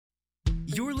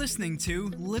You're listening to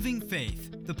Living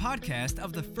Faith, the podcast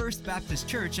of the First Baptist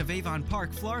Church of Avon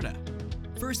Park, Florida.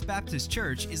 First Baptist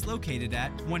Church is located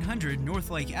at 100 North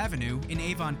Lake Avenue in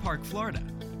Avon Park, Florida.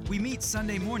 We meet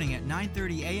Sunday morning at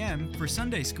 9:30 a.m. for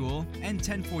Sunday school and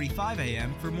 10:45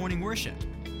 a.m. for morning worship.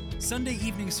 Sunday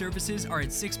evening services are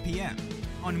at 6 p.m.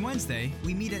 On Wednesday,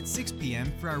 we meet at 6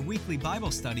 p.m. for our weekly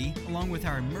Bible study along with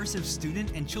our immersive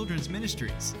student and children's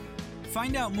ministries.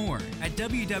 Find out more at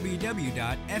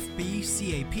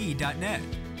www.fbcap.net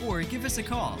or give us a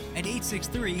call at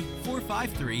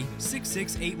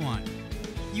 863-453-6681.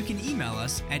 You can email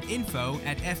us at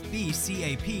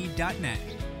info@fbcap.net.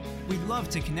 We'd love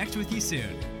to connect with you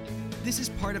soon. This is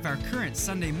part of our current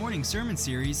Sunday morning sermon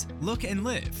series, Look and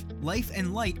Live, Life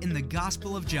and Light in the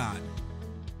Gospel of John.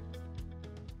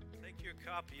 Take your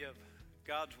copy of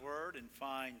God's Word and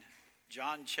find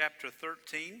John chapter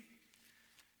 13.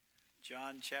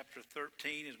 John chapter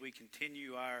 13 as we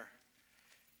continue our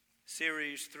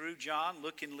series through John,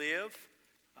 Look and Live.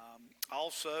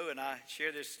 Also, and I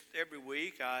share this every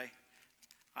week, I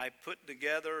put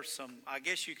together some, I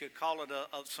guess you could call it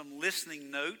some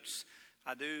listening notes.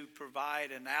 I do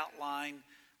provide an outline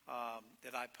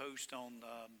that I post on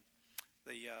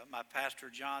my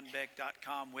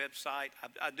pastorjohnbeck.com website.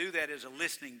 I do that as a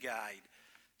listening guide.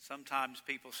 Sometimes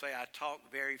people say I talk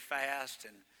very fast,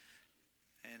 and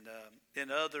then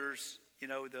others,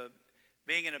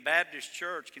 being in a Baptist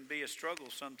church can be a struggle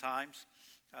sometimes.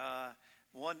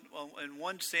 In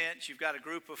one sense, you've got a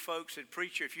group of folks that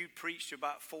preach. If you preached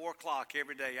about 4 o'clock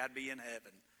every day, I'd be in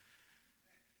heaven.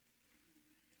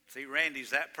 See,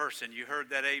 Randy's that person. You heard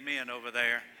that amen over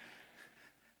there.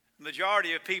 The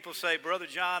majority of people say, Brother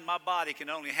John, my body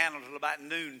can only handle till about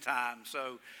noontime.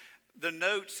 So the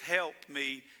notes help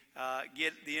me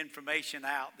get the information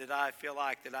out that I feel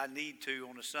like that I need to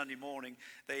on a Sunday morning.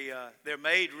 They're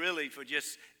made really for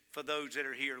those that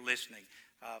are here listening.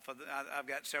 I've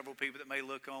got several people that may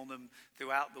look on them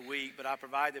throughout the week, but I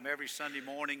provide them every Sunday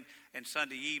morning and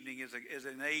Sunday evening as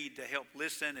an aid to help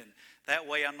listen, and that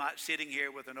way I'm not sitting here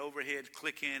with an overhead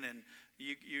clicking and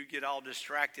you get all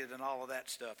distracted and all of that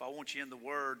stuff. I want you in the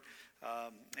Word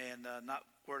and not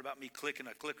worried about me clicking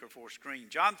a clicker for a screen.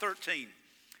 John 13.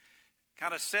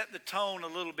 Kind of set the tone a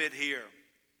little bit here.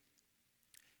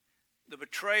 The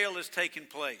betrayal has taken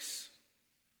place,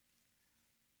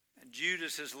 and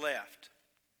Judas has left.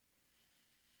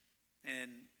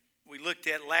 And we looked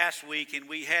at last week, and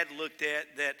we had looked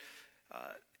at that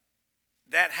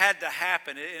had to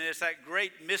happen. And it's that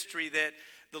great mystery that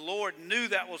the Lord knew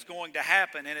that was going to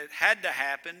happen, and it had to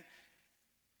happen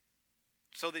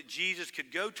so that Jesus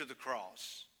could go to the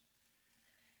cross.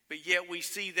 But yet we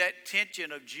see that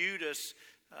tension of Judas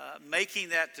making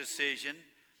that decision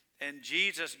and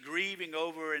Jesus grieving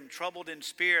over and troubled in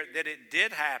spirit that it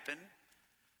did happen,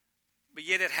 but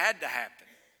yet it had to happen.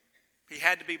 He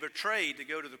had to be betrayed to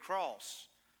go to the cross.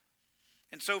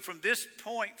 And so from this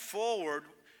point forward,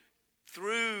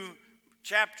 through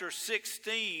chapter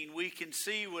 16, we can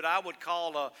see what I would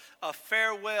call a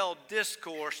farewell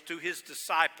discourse to his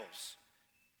disciples.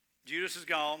 Judas is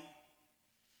gone.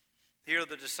 Here are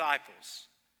the disciples.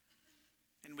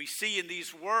 And we see in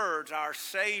these words our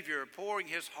Savior pouring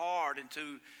his heart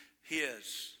into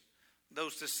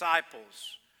those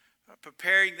disciples,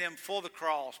 preparing them for the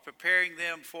cross, preparing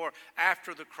them for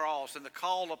after the cross, and the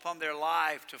call upon their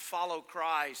life to follow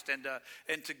Christ and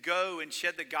to go and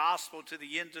shed the gospel to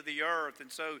the ends of the earth.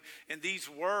 And so in these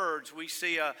words, we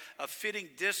see a fitting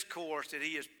discourse that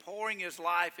he is pouring his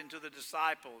life into the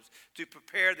disciples to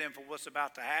prepare them for what's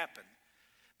about to happen.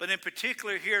 But in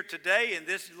particular here today in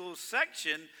this little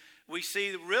section, we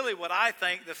see really what I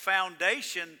think the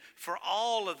foundation for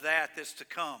all of that's to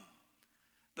come.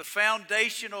 The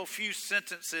foundational few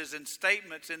sentences and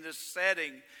statements in this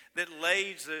setting that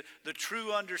lays the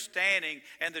true understanding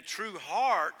and the true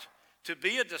heart to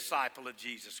be a disciple of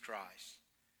Jesus Christ.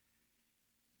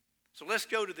 So let's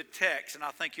go to the text, and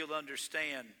I think you'll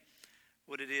understand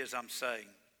what it is I'm saying.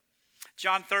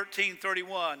 John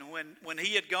 13:31, when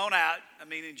he had gone out,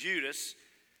 in Judas,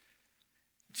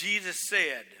 Jesus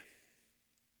said,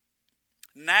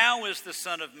 "Now is the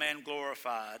Son of Man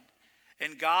glorified,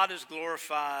 and God is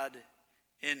glorified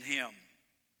in him.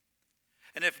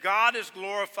 And if God is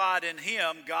glorified in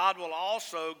him, God will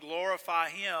also glorify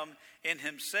him in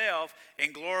himself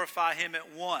and glorify him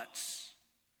at once.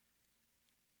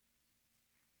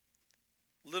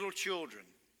 Little children,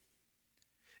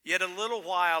 yet a little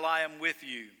while I am with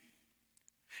you.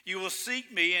 You will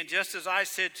seek me, and just as I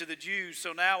said to the Jews,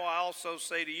 so now I also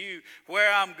say to you,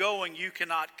 where I'm going, you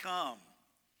cannot come.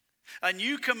 A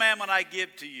new commandment I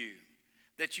give to you,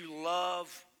 that you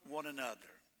love one another.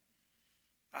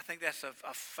 I think that's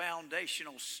a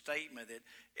foundational statement that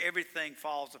everything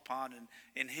falls upon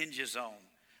and hinges on.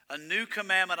 A new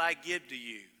commandment I give to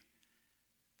you,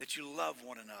 that you love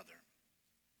one another.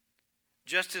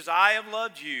 Just as I have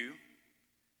loved you,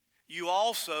 you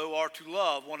also are to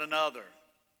love one another.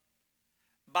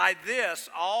 By this,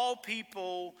 all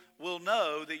people will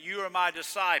know that you are my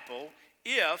disciple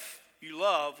if you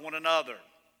love one another.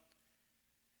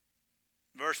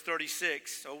 Verse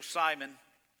 36,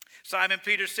 Simon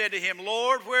Peter said to him,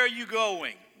 Lord, where are you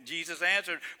going? Jesus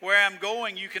answered, where I'm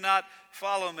going, you cannot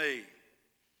follow me,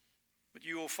 but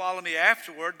you will follow me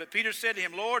afterward. But Peter said to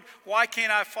him, Lord, why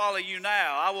can't I follow you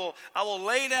now? I will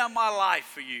lay down my life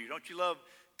for you. Don't you love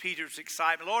Peter's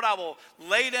excitement? Lord, I will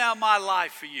lay down my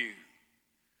life for you.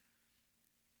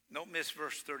 Don't miss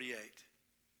verse 38.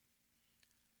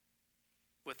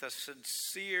 With a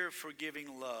sincere,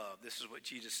 forgiving love, this is what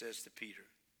Jesus says to Peter.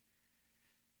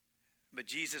 But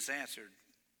Jesus answered,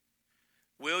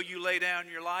 will you lay down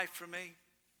your life for me?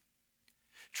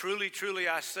 Truly, truly,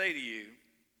 I say to you,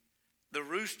 the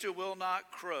rooster will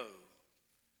not crow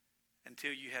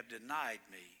until you have denied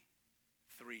me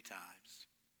 3 times.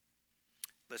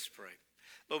 Let's pray.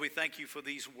 Lord, we thank you for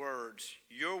these words,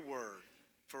 your word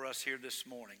for us here this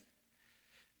morning.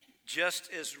 Just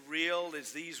as real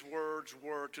as these words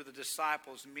were to the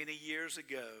disciples many years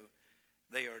ago,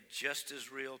 they are just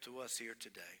as real to us here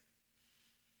today.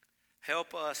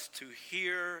 Help us to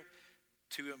hear,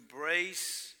 to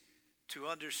embrace, to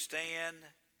understand.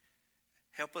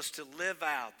 Help us to live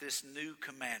out this new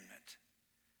commandment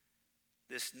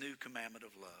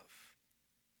of love.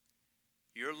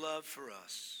 Your love for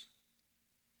us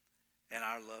and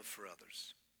our love for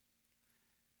others.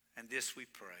 And this we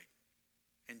pray.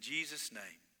 In Jesus' name,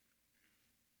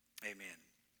 amen.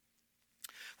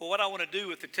 Well, what I want to do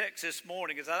with the text this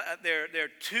morning is there are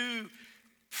 2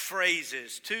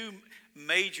 phrases, 2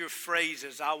 major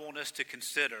phrases I want us to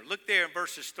consider. Look there in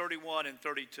verses 31 and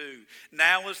 32.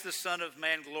 Now is the Son of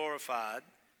Man glorified,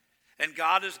 and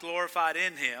God is glorified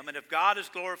in him. And if God is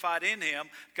glorified in him,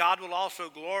 God will also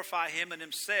glorify him in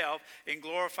himself and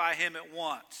glorify him at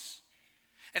once.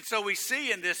 And so we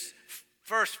see in this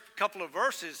first couple of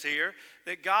verses here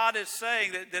that God is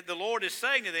saying, that the Lord is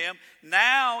saying to them,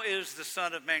 now is the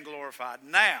Son of Man glorified.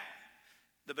 Now,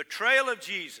 the betrayal of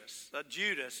Jesus, of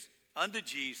Judas unto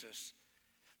Jesus,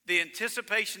 the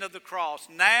anticipation of the cross.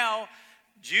 Now,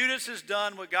 Judas has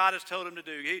done what God has told him to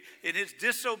do. In his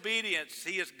disobedience,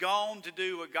 he has gone to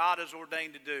do what God has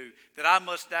ordained to do, that I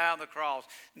must die on the cross.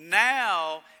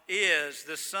 Now is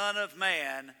the Son of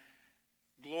Man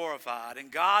glorified,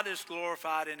 and God is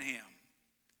glorified in him.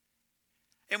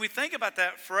 And we think about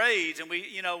that phrase, and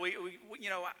we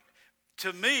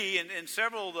to me, and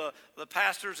several of the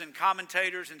pastors and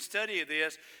commentators in study of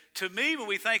this, to me, when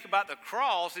we think about the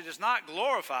cross, it does not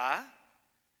glorify.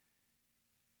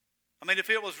 I mean, if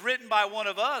it was written by one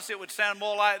of us, it would sound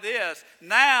more like this.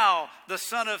 Now the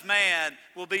Son of Man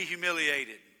will be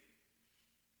humiliated.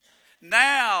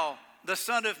 Now the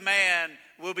Son of Man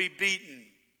will be beaten.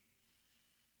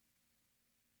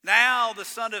 Now the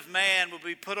Son of Man will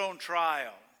be put on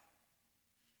trial.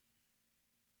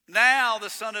 Now the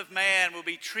Son of Man will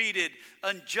be treated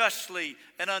unjustly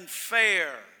and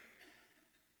unfair.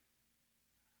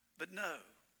 But no.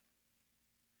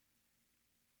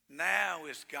 Now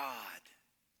is God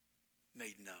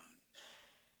made known.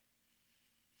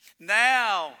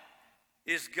 Now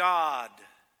is God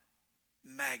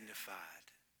magnified.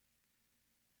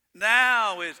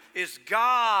 Now is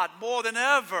God more than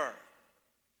ever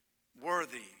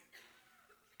worthy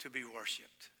to be worshiped.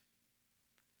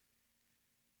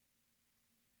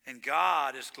 And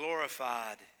God is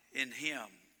glorified in him.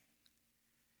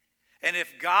 And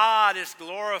if God is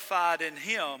glorified in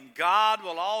him, God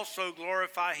will also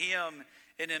glorify him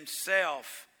in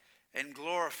himself and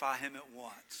glorify him at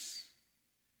once.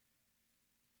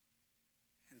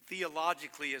 And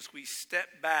theologically, as we step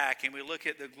back and we look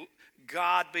at the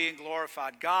God being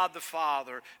glorified, God the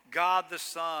Father, God the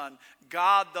Son,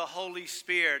 God the Holy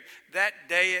Spirit, that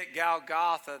day at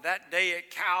Golgotha, that day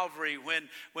at Calvary when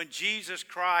Jesus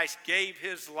Christ gave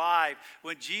his life,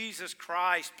 when Jesus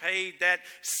Christ paid that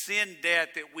sin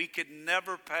debt that we could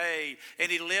never pay,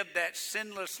 and he lived that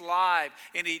sinless life,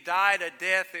 and he died a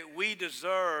death that we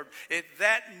deserved. At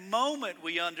that moment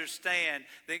we understand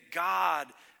that God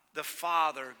the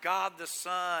Father, God the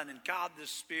Son, and God the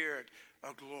Spirit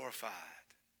are glorified.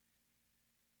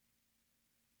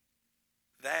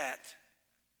 That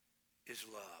is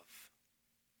love.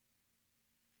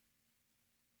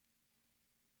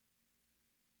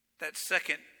 That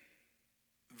second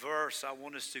verse I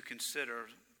want us to consider,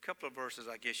 a couple of verses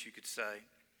I guess you could say.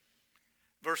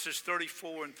 verses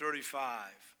 34 and 35.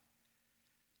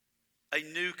 A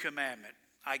new commandment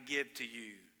I give to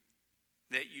you,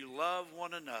 that you love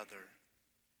one another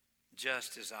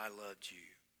just as I loved you.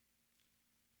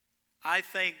 I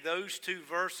think those two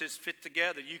verses fit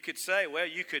together. You could say, well,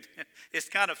 it's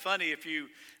kind of funny if you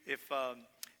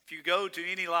go to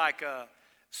any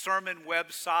sermon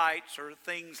websites or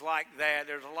things like that.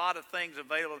 There's a lot of things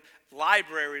available.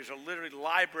 Libraries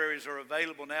are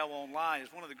available now online.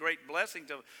 It's one of the great blessings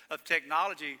of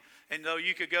technology. And though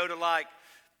you could go to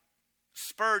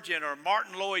Spurgeon or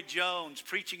Martin Lloyd-Jones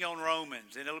preaching on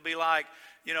Romans, and it'll be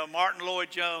Martin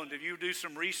Lloyd-Jones. If you do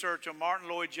some research on Martin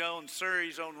Lloyd-Jones'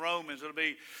 series on Romans, it'll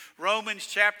be Romans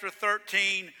chapter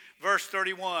 13, verse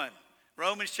 31.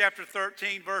 Romans chapter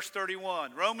 13, verse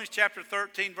 31. Romans chapter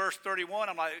 13, verse 31.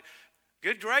 I'm like,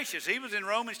 good gracious, he was in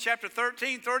Romans chapter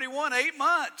 13, 31, 8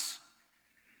 months.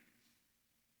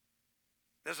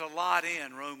 There's a lot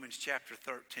in Romans chapter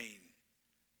 13,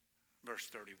 verse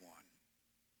 31.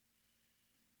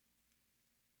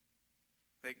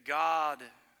 That God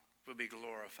will be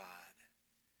glorified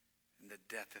in the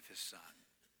death of his Son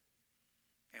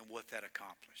and what that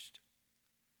accomplished.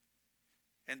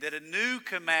 And that a new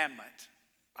commandment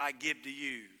I give to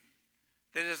you,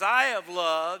 that as I have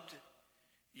loved,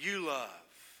 you love.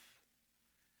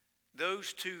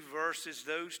 Those two verses,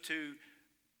 those two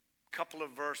couple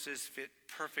of verses fit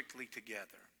perfectly together.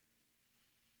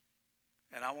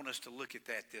 And I want us to look at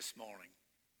that this morning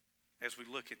as we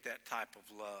look at that type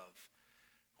of love,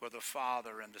 where the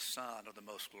Father and the Son are the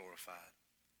most glorified.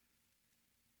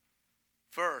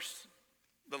 First,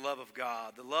 the love of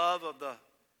God, the love of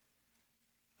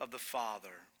the Father.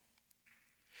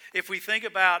 If we think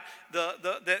about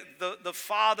the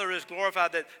Father is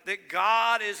glorified, that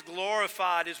God is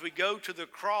glorified as we go to the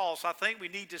cross, I think we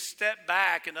need to step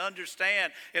back and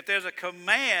understand if there's a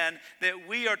command that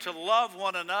we are to love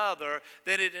one another,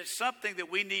 that it is something that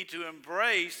we need to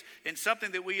embrace and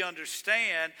something that we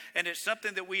understand, and it's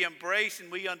something that we embrace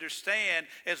and we understand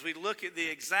as we look at the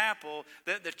example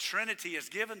that the Trinity is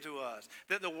given to us,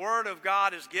 that the Word of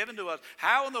God is given to us.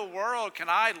 How in the world can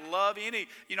I love any?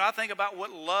 I think about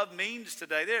what love means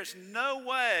today. There's no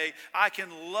way I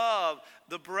can love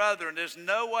the brethren. There's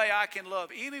no way I can love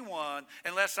anyone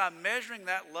unless I'm measuring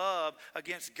that love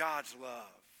against God's love.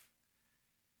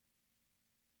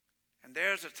 And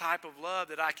there's a type of love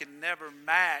that I can never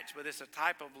match, but it's a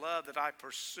type of love that I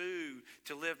pursue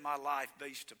to live my life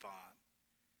based upon.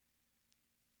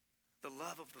 The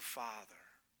love of the Father.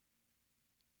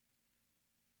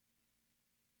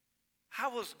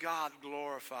 How was God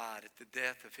glorified at the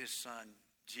death of his Son,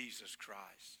 Jesus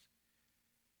Christ?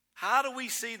 How do we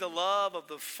see the love of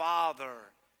the Father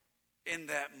in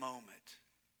that moment?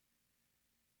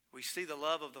 We see the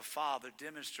love of the Father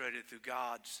demonstrated through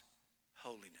God's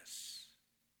holiness.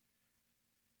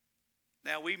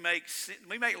 Now we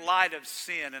make light of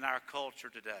sin in our culture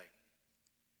today.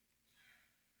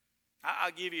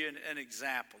 I'll give you an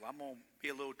example. I'm going to be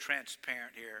a little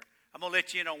transparent here. I'm going to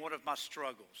let you in on one of my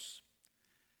struggles.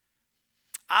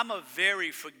 I'm a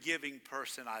very forgiving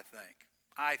person, I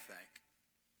think.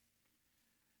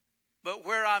 But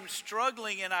where I'm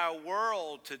struggling in our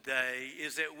world today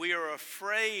is that we are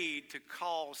afraid to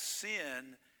call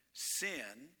sin,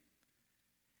 sin.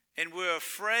 And we're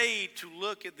afraid to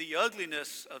look at the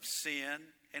ugliness of sin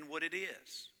and what it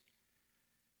is.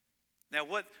 Now,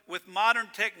 with modern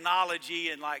technology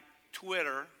and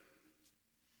Twitter,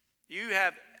 you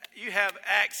have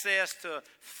access to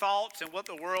thoughts and what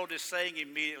the world is saying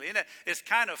immediately. And it's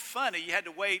kind of funny. You had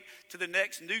to wait till the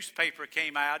next newspaper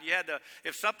came out.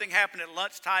 If something happened at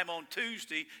lunchtime on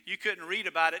Tuesday, you couldn't read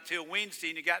about it till Wednesday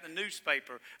and you got the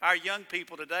newspaper. Our young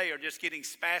people today are just getting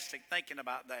spastic thinking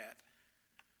about that.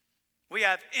 We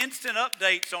have instant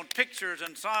updates on pictures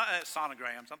and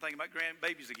sonograms. I'm thinking about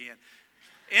grandbabies again.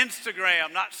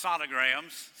 Instagram, not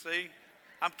sonograms. See?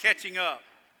 I'm catching up.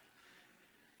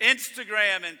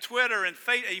 Instagram and Twitter and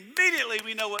Facebook, immediately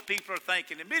we know what people are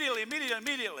thinking. Immediately.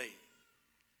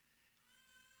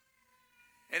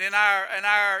 And in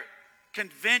our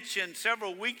convention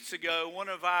several weeks ago, one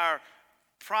of our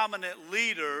prominent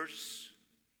leaders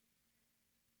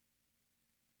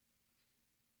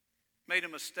made a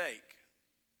mistake.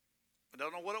 I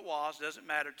don't know what it was. It doesn't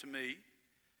matter to me.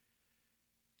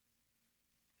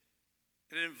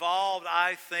 It involved,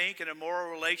 I think, an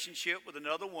immoral relationship with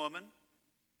another woman,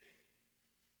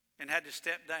 and had to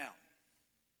step down.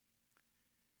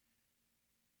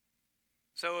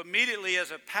 So immediately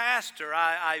as a pastor,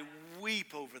 I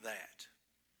weep over that.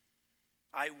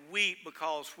 I weep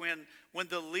because when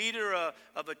the leader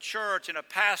of a church and a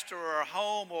pastor or a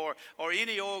home or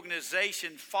any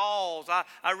organization falls,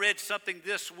 I read something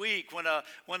this week, when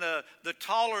the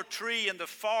taller tree in the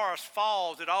forest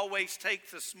falls, it always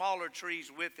takes the smaller trees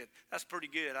with it. That's pretty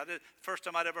good. First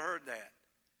time I'd ever heard that.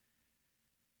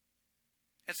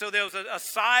 And so there was a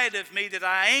side of me that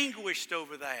I anguished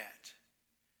over that.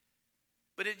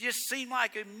 But it just seemed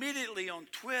like immediately on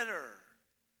Twitter,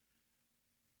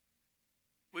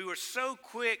 we were so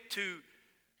quick to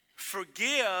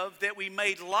forgive that we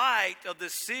made light of the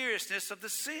seriousness of the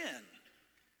sin.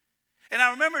 And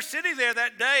I remember sitting there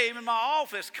that day in my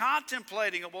office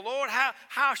contemplating, well, Lord,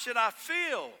 how should I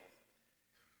feel?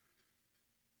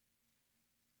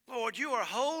 Lord, you are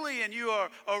holy and you are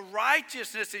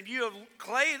righteousness, and you have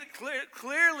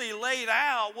clearly laid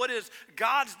out what is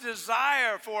God's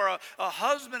desire for a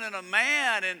husband and a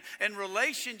man and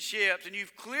relationships. And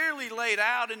you've clearly laid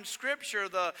out in Scripture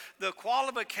the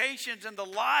qualifications and the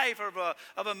life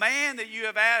of a man that you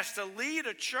have asked to lead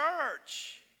a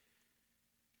church.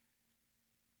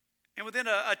 And within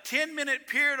a 10-minute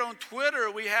period on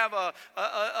Twitter, we have a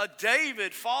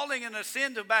David falling in the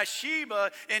sin of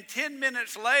Bathsheba, and 10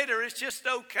 minutes later, it's just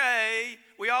okay.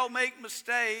 We all make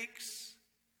mistakes.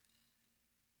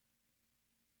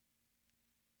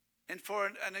 And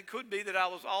it could be that I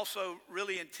was also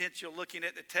really intentional looking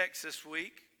at the text this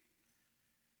week.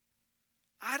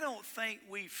 I don't think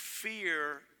we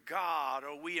fear God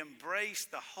or we embrace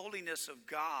the holiness of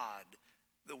God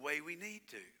the way we need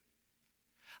to.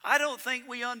 I don't think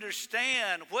we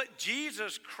understand what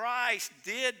Jesus Christ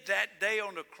did that day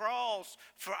on the cross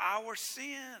for our sin.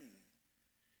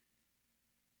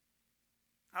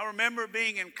 I remember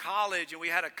being in college, and we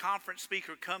had a conference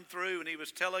speaker come through, and he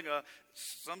was telling a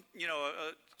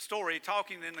story,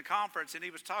 talking in the conference, and he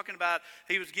was talking about,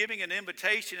 he was giving an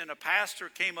invitation, and a pastor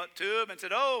came up to him and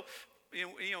said,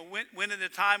 went in the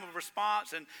time of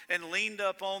response and leaned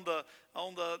up on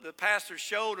the pastor's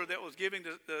shoulder that was giving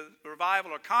the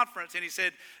revival or conference, and he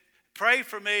said, pray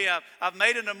for me. I've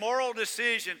made an immoral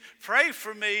decision. Pray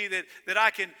for me that I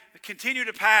can continue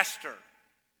to pastor.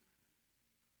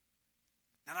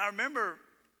 And I remember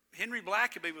Henry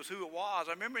Blackaby was who it was.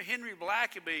 I remember Henry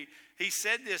Blackaby, he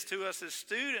said this to us as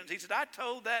students. He said, I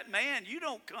told that man, you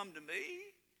don't come to me.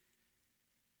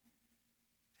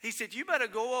 He said, you better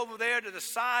go over there to the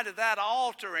side of that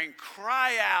altar and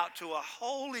cry out to a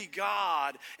holy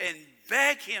God and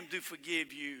beg him to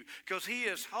forgive you, because he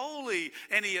is holy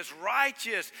and he is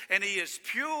righteous and he is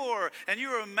pure. And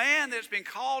you're a man that's been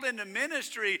called into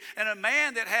ministry and a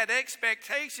man that had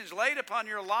expectations laid upon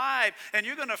your life, and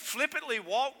you're going to flippantly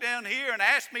walk down here and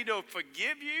ask me to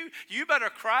forgive you? You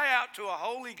better cry out to a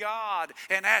holy God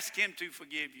and ask him to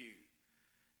forgive you.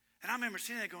 And I remember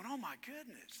sitting there going, oh my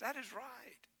goodness, that is right.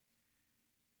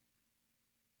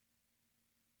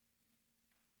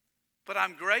 But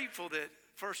I'm grateful that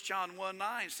 1 John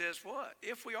 1:9 says what?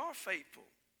 If we are faithful,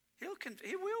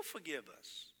 he will forgive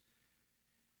us.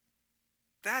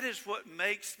 That is what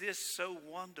makes this so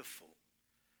wonderful.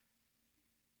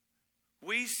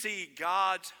 We see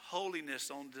God's holiness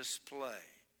on display.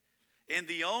 And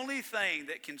the only thing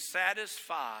that can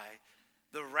satisfy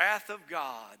the wrath of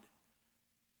God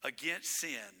against sin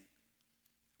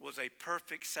was a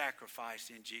perfect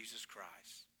sacrifice in Jesus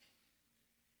Christ.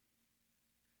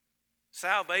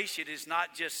 Salvation is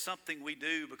not just something we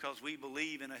do because we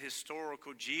believe in a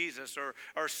historical Jesus,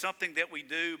 or something that we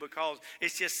do because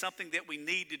it's just something that we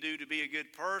need to do to be a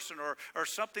good person, or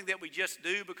something that we just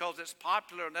do because it's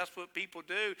popular and that's what people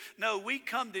do. No, we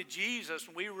come to Jesus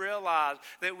and we realize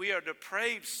that we are a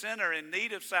depraved sinner in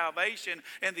need of salvation,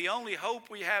 and the only hope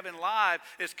we have in life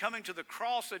is coming to the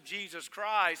cross of Jesus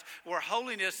Christ, where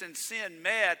holiness and sin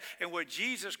met, and where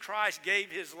Jesus Christ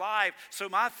gave his life so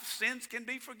my sins can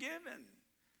be forgiven.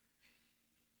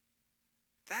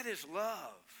 That is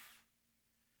love.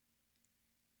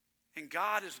 And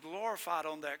God is glorified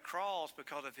on that cross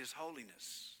because of his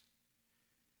holiness.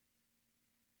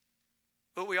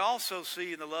 But we also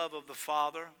see in the love of the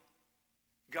Father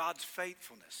God's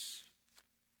faithfulness.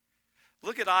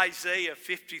 Look at Isaiah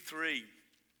 53.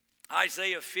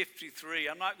 Isaiah 53.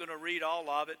 I'm not going to read all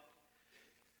of it.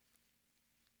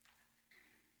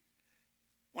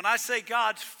 When I say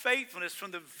God's faithfulness,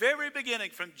 from the very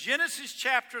beginning, from Genesis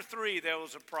chapter 3, there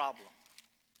was a problem.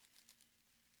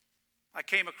 I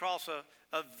came across a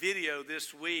video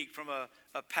this week from a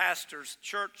pastor's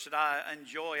church that I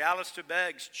enjoy, Alistair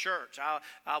Begg's church.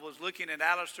 I was looking at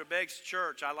Alistair Begg's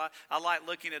church. I like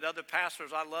looking at other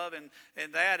pastors I love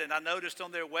and that, and I noticed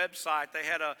on their website they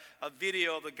had a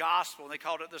video of the gospel, and they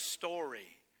called it The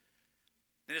Story.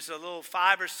 And it's a little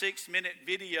 5 or 6 minute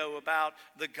video about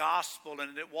the gospel,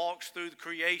 and it walks through the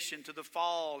creation to the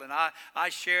fall. And I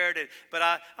shared it, but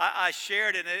I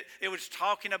shared it, and it was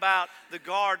talking about the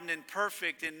garden and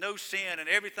perfect and no sin, and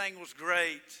everything was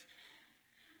great.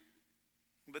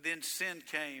 But then sin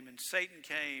came, and Satan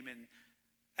came, and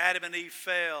Adam and Eve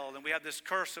fell, and we have this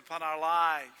curse upon our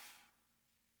life.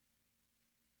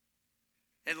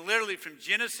 And literally from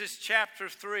Genesis chapter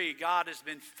 3, God has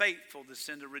been faithful to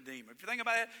send a Redeemer. If you think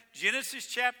about it, Genesis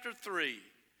chapter 3,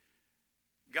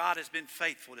 God has been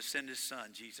faithful to send His Son,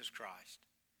 Jesus Christ.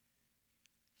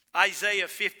 Isaiah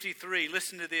 53,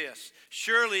 listen to this.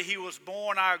 Surely He was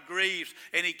borne our griefs,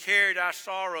 and He carried our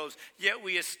sorrows. Yet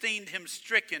we esteemed Him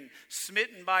stricken,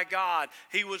 smitten by God.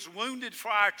 He was wounded for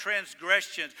our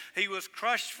transgressions. He was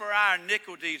crushed for our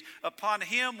iniquities. Upon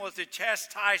Him was the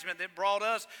chastisement that brought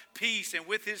us peace, and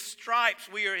with His stripes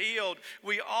we are healed.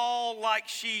 We all, like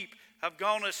sheep, have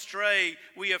gone astray.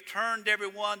 We have turned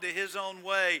everyone to his own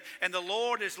way. And the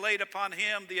Lord has laid upon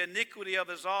Him the iniquity of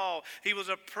us all. He was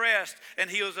oppressed and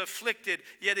He was afflicted,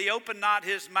 yet He opened not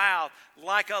His mouth.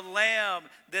 Like a lamb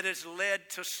that is led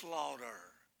to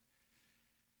slaughter.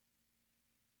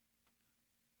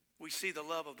 We see the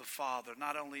love of the Father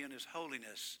not only in His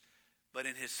holiness, but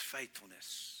in His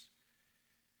faithfulness.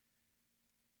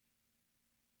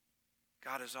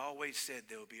 God has always said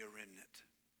there will be a remnant.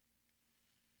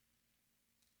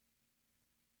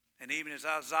 And even as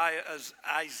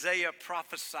Isaiah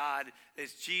prophesied,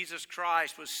 as Jesus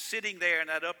Christ was sitting there in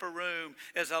that upper room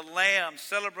as a lamb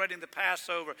celebrating the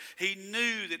Passover, He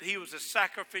knew that He was a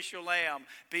sacrificial lamb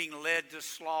being led to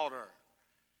slaughter.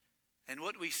 And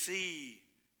what we see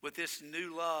with this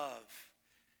new love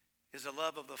is the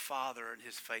love of the Father and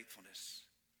His faithfulness.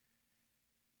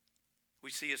 We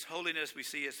see His holiness, we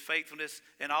see His faithfulness,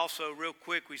 and also, real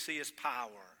quick, we see His power.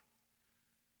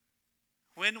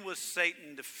 When was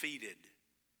Satan defeated?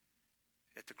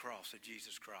 At the cross of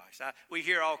Jesus Christ. We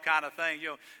hear all kind of things.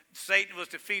 Satan was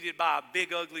defeated by a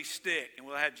big ugly stick, and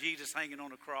we'll have Jesus hanging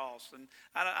on a cross. And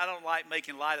I don't like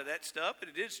making light of that stuff, but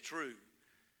it is true.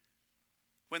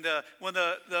 When the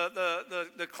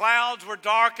clouds were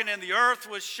darkened and the earth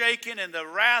was shaken and the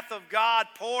wrath of God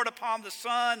poured upon the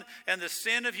Son and the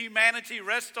sin of humanity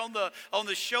rests on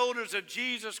the shoulders of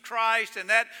Jesus Christ, and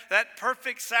that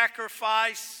perfect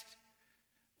sacrifice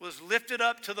was lifted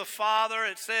up to the Father.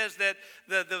 It says that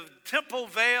the temple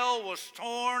veil was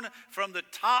torn from the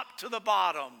top to the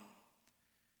bottom.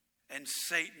 And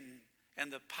Satan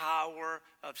and the power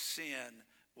of sin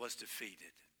was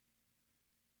defeated.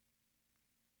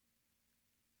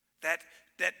 That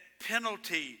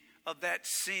penalty of that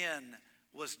sin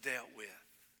was dealt with.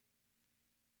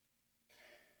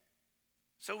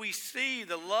 So we see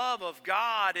the love of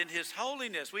God in His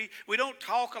holiness. We don't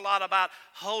talk a lot about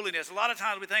holiness. A lot of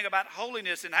times we think about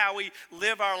holiness and how we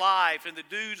live our life and the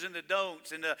do's and the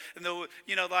don'ts and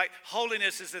the like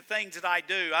holiness is the things that I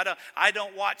do. I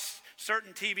don't watch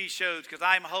certain TV shows because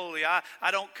I'm holy. I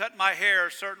don't cut my hair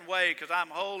a certain way because I'm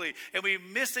holy. And we're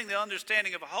missing the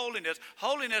understanding of holiness.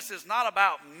 Holiness is not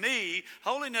about me.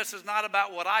 Holiness is not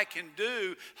about what I can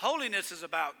do. Holiness is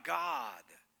about God.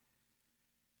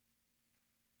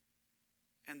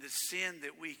 And the sin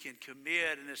that we can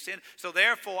commit and the sin. So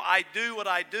therefore, I do what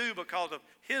I do because of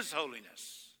His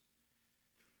holiness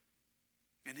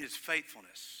and His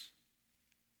faithfulness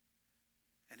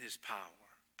and His power.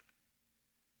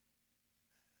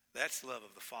 That's love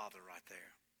of the Father right there.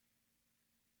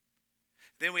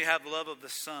 Then we have love of the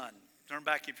Son. Turn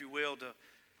back, if you will, to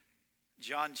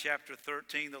John chapter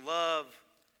 13. The love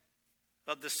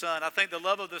of the Son. I think the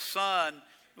love of the Son,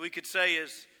 we could say,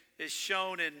 is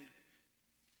shown in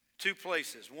two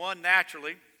places. One,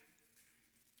 naturally,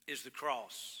 is the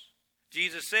cross.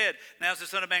 Jesus said, now is the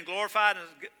Son of Man glorified,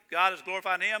 and God is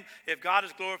glorifying Him. If God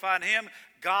is glorifying Him,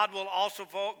 God will also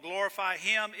glorify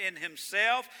Him in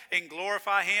Himself and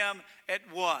glorify Him at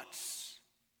once.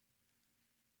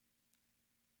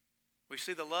 We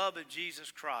see the love of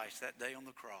Jesus Christ that day on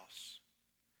the cross.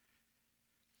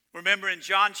 Remember in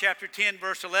John chapter 10,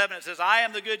 verse 11, it says, I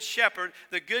am the good shepherd.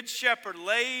 The good shepherd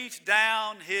lays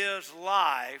down his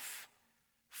life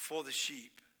for the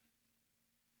sheep.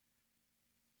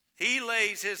 He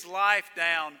lays his life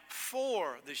down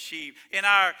for the sheep. In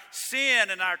our sin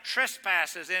and our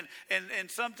trespasses,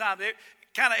 and sometimes,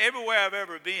 kind of everywhere I've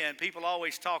ever been, people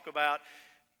always talk about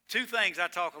two things I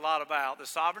talk a lot about. The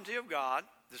sovereignty of God,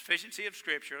 the sufficiency of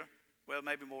Scripture, well,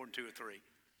 maybe more than two or three.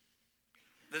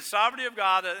 The sovereignty of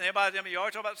God, you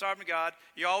always talk about the sovereignty of God.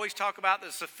 You always talk about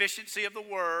the sufficiency of the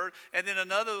Word. And then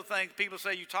another thing people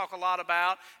say you talk a lot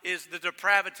about is the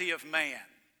depravity of man.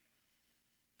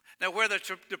 Now, where the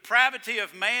depravity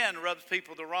of man rubs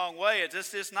people the wrong way,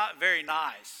 it's just not very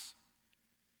nice.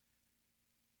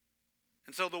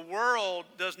 And so the world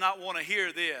does not want to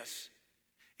hear this.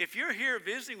 If you're here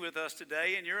visiting with us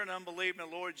today and you're an unbeliever in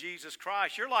the Lord Jesus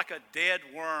Christ, you're like a dead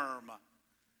worm.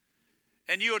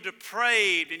 And you are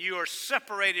depraved and you are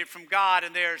separated from God,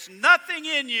 and there's nothing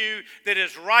in you that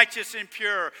is righteous and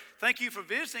pure. Thank you for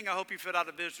visiting. I hope you filled out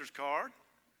a visitor's card.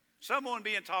 Someone will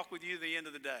be in talk with you at the end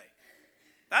of the day.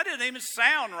 That doesn't even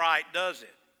sound right, does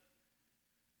it?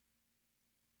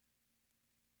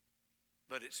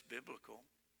 But it's biblical.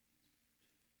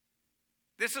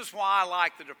 This is why I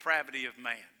like the depravity of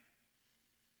man.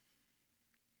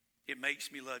 It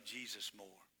makes me love Jesus more.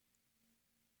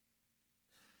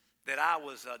 That I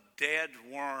was a dead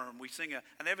worm. We sing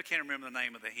I never can remember the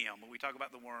name of the hymn, but we talk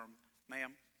about the worm.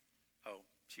 Ma'am? Oh,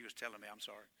 she was telling me, I'm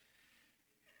sorry.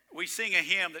 We sing a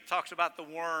hymn that talks about the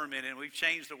worm in it, and we've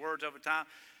changed the words over time.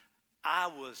 I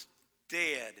was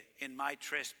dead in my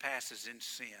trespasses and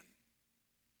sin.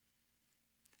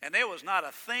 And there was not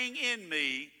a thing in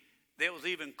me that was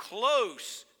even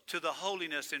close to the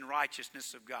holiness and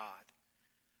righteousness of God.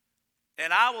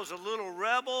 And I was a little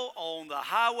rebel on the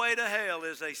highway to hell,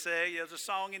 as they say. There's a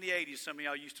song in the 80s some of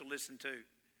y'all used to listen to.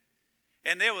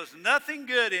 And there was nothing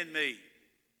good in me.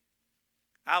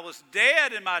 I was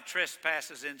dead in my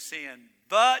trespasses and sin.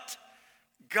 But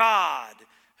God,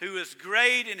 who is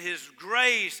great in His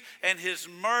grace and His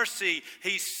mercy,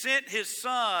 He sent His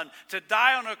Son to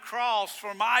die on a cross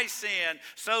for my sin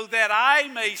so that I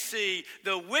may see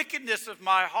the wickedness of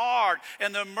my heart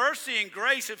and the mercy and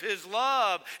grace of His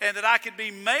love, and that I could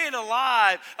be made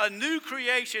alive, a new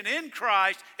creation in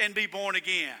Christ, and be born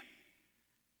again.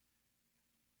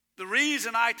 The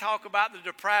reason I talk about the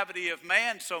depravity of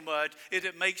man so much is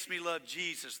it makes me love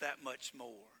Jesus that much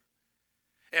more.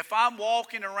 If I'm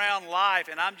walking around life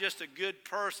and I'm just a good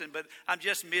person, but I'm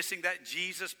just missing that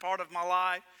Jesus part of my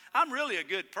life, I'm really a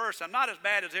good person. I'm not as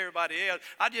bad as everybody else.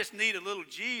 I just need a little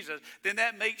Jesus. Then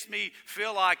that makes me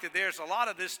feel like that there's a lot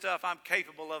of this stuff I'm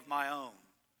capable of my own.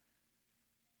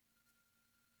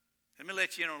 Let me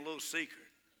let you in on a little secret.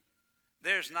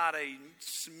 There's not a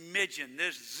smidgen,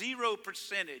 there's 0%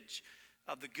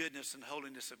 of the goodness and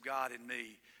holiness of God in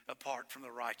me apart from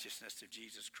the righteousness of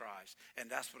Jesus Christ.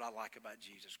 And that's what I like about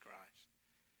Jesus Christ.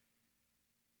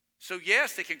 So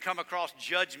yes, it can come across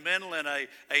judgmental and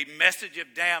a message of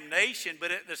damnation,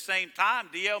 but at the same time,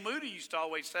 D.L. Moody used to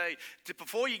always say,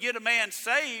 before you get a man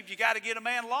saved, you got to get a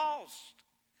man lost.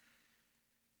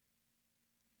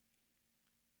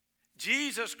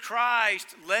 Jesus Christ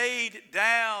laid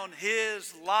down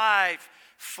His life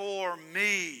for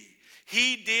me.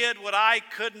 He did what I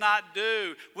could not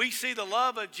do. We see the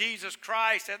love of Jesus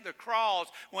Christ at the cross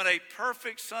when a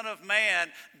perfect Son of Man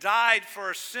died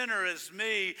for a sinner as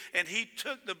me, and He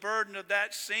took the burden of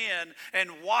that sin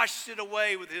and washed it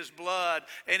away with His blood,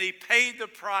 and He paid the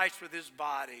price with His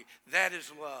body. That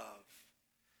is love.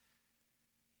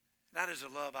 That is a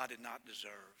love I did not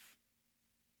deserve.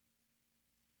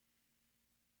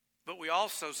 But we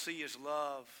also see His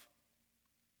love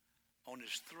on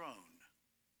His throne.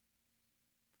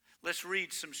 Let's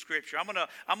read some scripture. I'm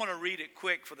gonna read it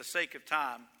quick for the sake of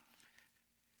time.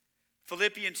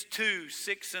 Philippians 2,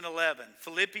 6 and 11.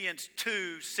 Philippians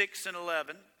 2, 6 and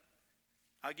 11.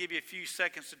 I'll give you a few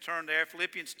seconds to turn there.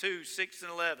 Philippians 2, 6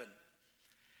 and 11.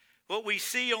 What we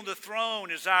see on the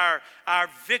throne is our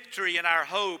victory and our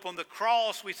hope. On the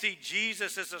cross, we see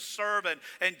Jesus as a servant,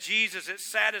 and Jesus has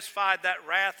satisfied that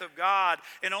wrath of God.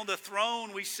 And on the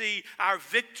throne, we see our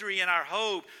victory and our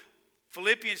hope.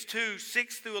 Philippians 2,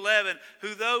 6 through 11,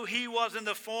 who though He was in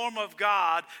the form of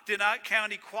God, did not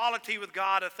count equality with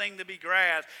God a thing to be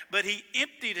grasped, but He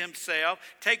emptied Himself,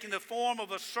 taking the form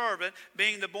of a servant,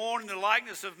 being born in the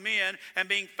likeness of men, and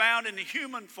being found in the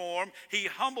human form, He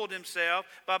humbled Himself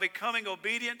by becoming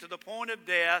obedient to the point of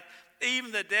death,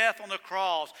 even the death on the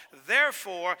cross.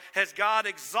 Therefore has God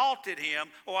exalted Him,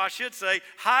 or I should say,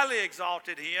 highly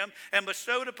exalted Him, and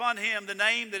bestowed upon Him the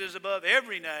name that is above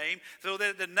every name, so that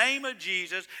at the name of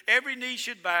Jesus every knee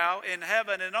should bow in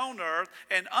heaven and on earth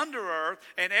and under earth,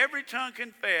 and every tongue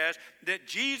confess that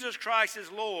Jesus Christ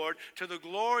is Lord, to the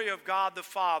glory of God the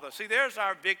Father. See, there's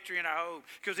our victory and our hope,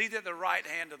 because He's at the right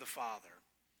hand of the Father.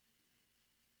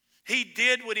 He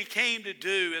did what He came to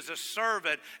do as a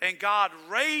servant, and God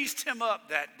raised Him up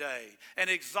that day and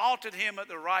exalted Him at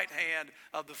the right hand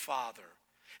of the Father.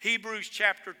 Hebrews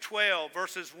chapter 12,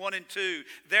 verses 1 and 2.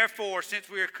 Therefore, since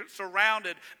we are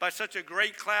surrounded by such a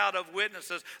great cloud of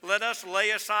witnesses, let us lay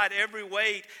aside every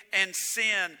weight and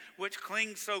sin which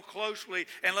clings so closely,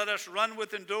 and let us run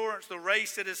with endurance the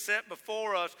race that is set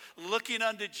before us, looking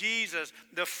unto Jesus,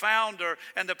 the founder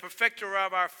and the perfecter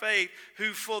of our faith,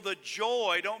 who for the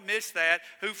joy, don't miss that,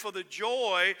 who for the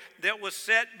joy that was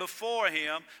set before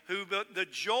him, who the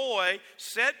joy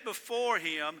set before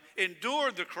him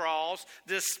endured the cross,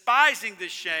 despising the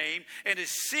shame, and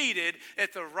is seated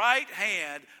at the right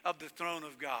hand of the throne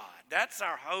of God. That's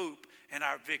our hope and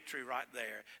our victory right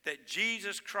there. That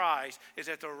Jesus Christ is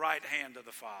at the right hand of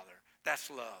the Father. That's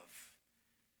love.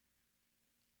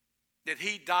 That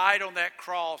he died on that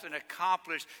cross and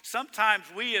accomplished. Sometimes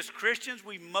we as Christians,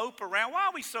 we mope around. Why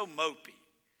are we so mopey?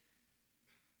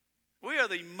 We are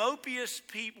the mopiest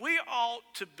people. We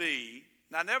ought to be.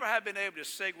 And I never have been able to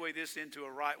segue this into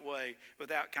a right way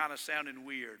without kind of sounding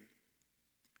weird.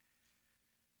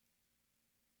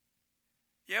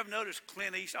 You ever notice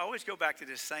Clint Eastwood? I always go back to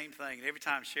this same thing. And every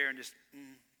time sharing this,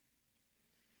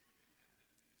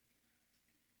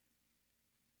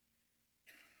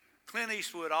 Clint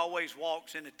Eastwood always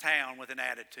walks into town with an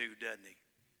attitude, doesn't he?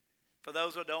 For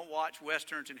those who don't watch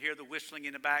Westerns and hear the whistling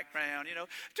in the background, you know,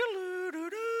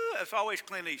 it's always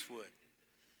Clint Eastwood.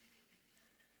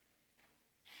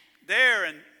 There,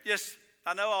 and just,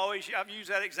 I know I've used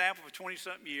that example for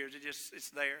 20-something years. It's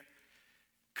there.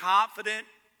 Confident,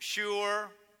 sure.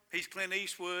 He's Clint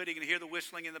Eastwood. He can hear the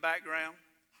whistling in the background.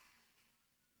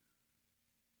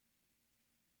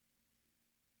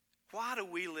 Why do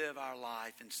we live our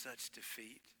life in such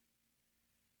defeat?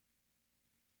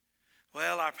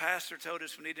 Well, our pastor told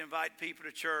us we need to invite people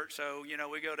to church, so,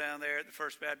 we go down there at the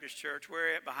First Baptist Church.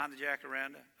 We're at behind the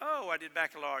jacaranda. Oh, I did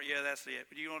baccalaureate. Yeah, that's it.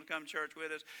 But you want to come to church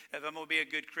with us? If I'm going to be a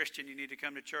good Christian, you need to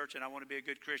come to church, and I want to be a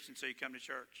good Christian, so you come to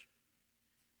church.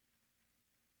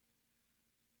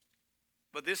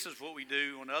 But this is what we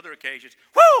do on other occasions.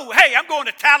 Whoo, hey, I'm going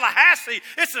to Tallahassee.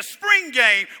 It's a spring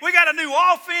game. We got a new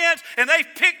offense, and they've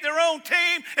picked their own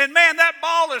team. And, man, that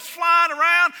ball is flying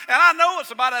around. And I know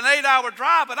it's about an 8-hour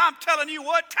drive, but I'm telling you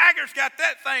what, Taggart's got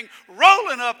that thing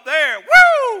rolling up there.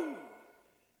 Woo!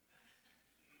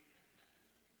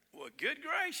 Well, good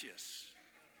gracious.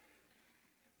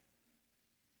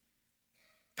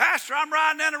 Pastor, I'm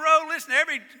riding down the road listening to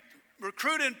every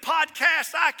recruiting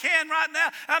podcast I can right now.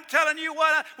 I'm telling you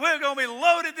what, we're going to be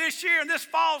loaded this year, and this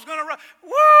fall's going to run.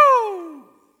 Woo!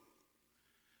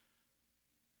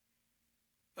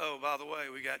 Oh, by the way,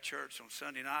 we got church on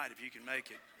Sunday night if you can make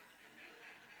it.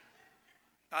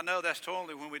 I know that's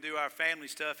totally when we do our family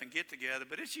stuff and get together,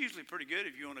 but it's usually pretty good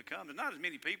if you want to come. There's not as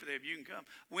many people there if you can come.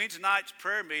 Wednesday night's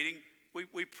prayer meeting,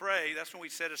 we pray. That's when we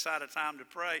set aside a time to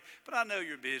pray. But I know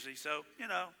you're busy, so,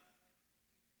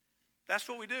 that's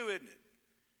what we do, isn't it?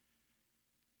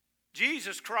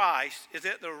 Jesus Christ is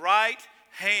at the right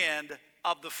hand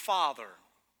of the Father.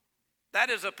 That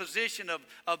is a position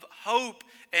of hope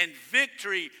and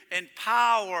victory and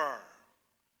power.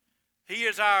 He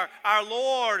is our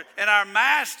Lord and our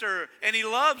Master, and He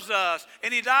loves us,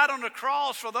 and He died on the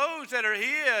cross for those that are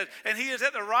His, and He is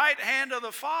at the right hand of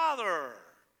the Father.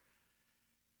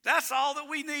 That's all that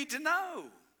we need to know.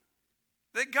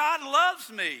 That God loves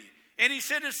me. And He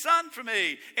sent His Son for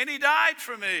me. And He died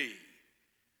for me.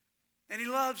 And He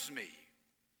loves me.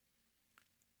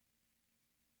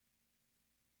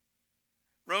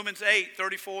 Romans 8,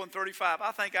 34 and 35.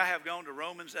 I think I have gone to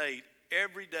Romans 8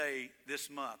 every day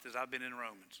this month as I've been in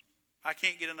Romans. I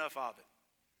can't get enough of it.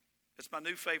 It's my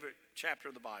new favorite chapter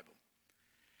of the Bible.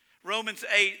 Romans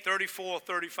 8, 34,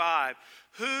 35.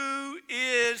 Who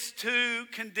is to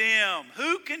condemn?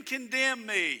 Who can condemn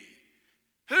me?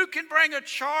 Who can bring a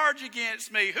charge against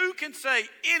me? Who can say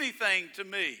anything to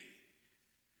me?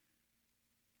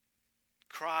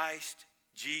 Christ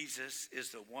Jesus is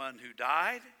the one who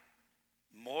died.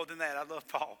 More than that, I love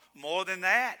Paul. More than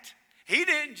that. He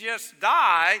didn't just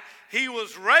die, He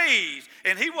was raised.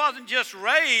 And He wasn't just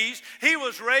raised, He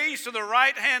was raised to the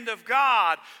right hand of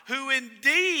God, who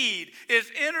indeed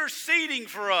is interceding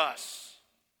for us.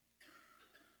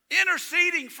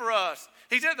 Interceding for us.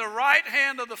 He's at the right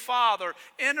hand of the Father,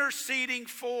 interceding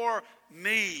for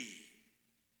me.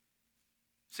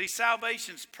 See,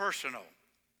 salvation's personal.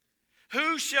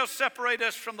 Who shall separate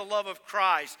us from the love of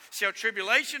Christ? Shall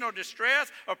tribulation or distress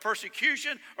or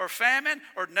persecution or famine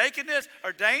or nakedness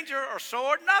or danger or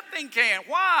sword? Nothing can.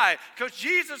 Why? Because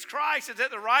Jesus Christ is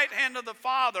at the right hand of the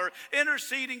Father,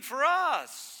 interceding for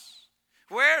us.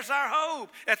 Where's our hope?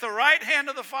 At the right hand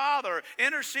of the Father,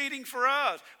 interceding for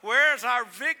us. Where's our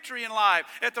victory in life?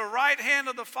 At the right hand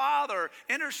of the Father,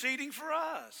 interceding for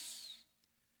us.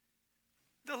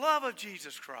 The love of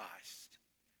Jesus Christ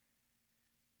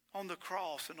on the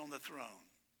cross and on the throne.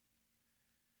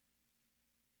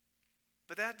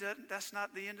 But that's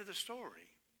not the end of the story.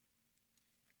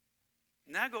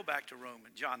 Now go back to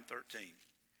John 13.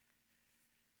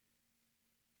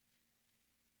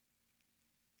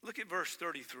 Look at verse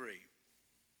 33.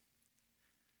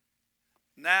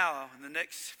 Now, in the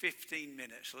next 15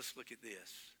 minutes, let's look at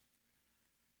this.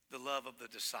 The love of the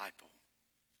disciple.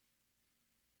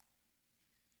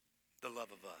 The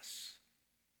love of us.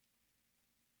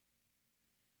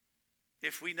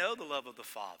 If we know the love of the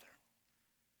Father,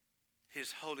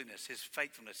 His holiness, His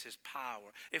faithfulness, His power,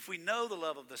 if we know the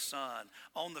love of the Son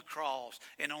on the cross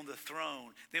and on the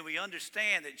throne, then we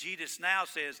understand that Jesus now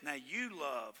says, now you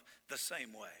love the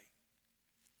same way.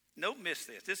 Don't miss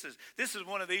this. This is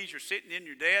one of these, you're sitting in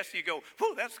your desk and you go,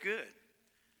 whew, that's good.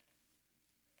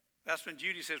 That's when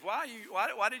Judy says, why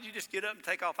did you just get up and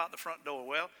take off out the front door?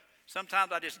 Well,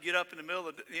 sometimes I just get up in the middle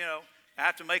of, I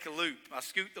have to make a loop. I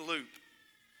scoot the loop.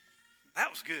 That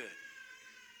was good.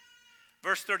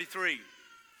 Verse 33,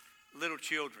 little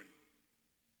children.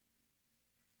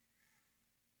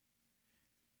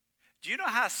 Do you know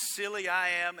how silly I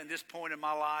am in this point in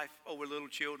my life over little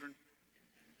children?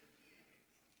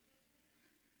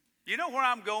 You know where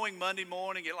I'm going Monday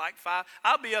morning at like 5?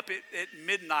 I'll be up at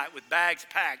midnight with bags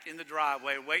packed in the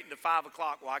driveway waiting till 5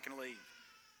 o'clock while I can leave.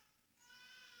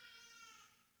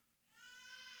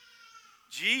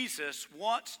 Jesus,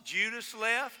 once Judas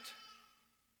left,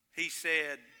 he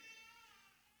said,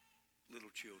 little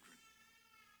children.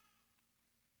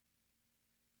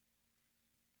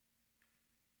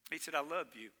 He said, I love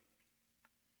you.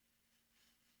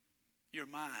 You're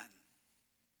mine.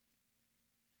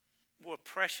 More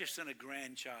precious than a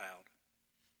grandchild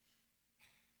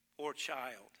or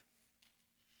child.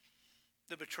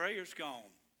 The betrayer's gone.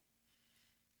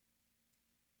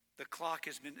 The clock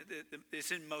has been,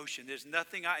 it's in motion. There's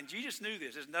nothing and Jesus knew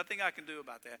this. There's nothing I can do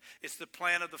about that. It's the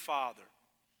plan of the Father.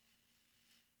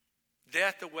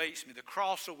 Death awaits me. The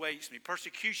cross awaits me.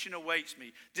 Persecution awaits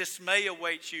me. Dismay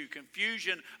awaits you.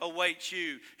 Confusion awaits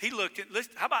you.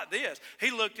 How about this? He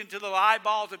looked into the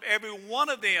eyeballs of every one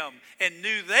of them and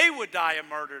knew they would die a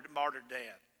martyred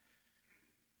death.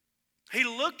 He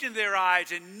looked in their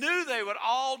eyes and knew they would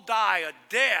all die a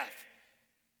death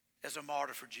as a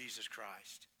martyr for Jesus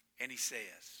Christ. And he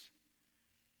says,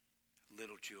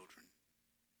 little children,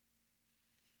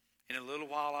 in a little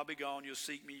while I'll be gone. You'll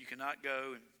seek me. You cannot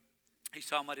go. And he's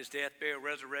talking about his death, burial,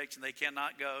 resurrection. They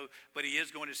cannot go, but he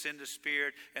is going to send the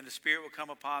Spirit, and the Spirit will come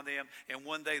upon them, and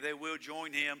one day they will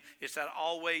join him. It's that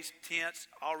always tense,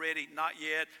 already, not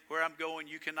yet. Where I'm going,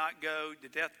 you cannot go. The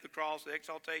death, the cross, the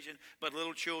exaltation, but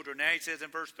little children. Now he says in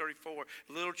verse 34,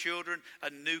 little children, a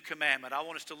new commandment. I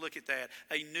want us to look at that.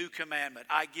 A new commandment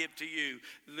I give to you,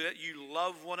 that you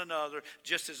love one another.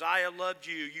 Just as I have loved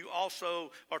you, you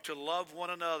also are to love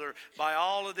one another. By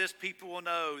all of this, people will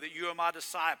know that you are my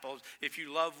disciples, if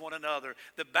you love one another.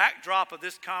 The backdrop of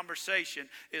this conversation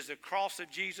is the cross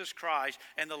of Jesus Christ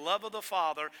and the love of the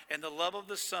Father and the love of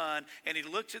the Son. And he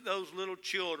looks at those little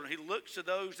children. He looks to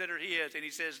those that are his. And he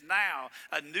says, now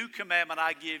a new commandment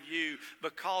I give you.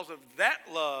 Because of that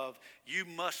love, you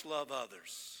must love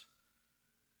others.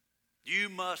 You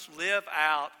must live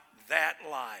out that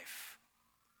life.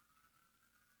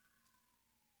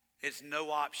 It's no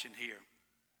option here.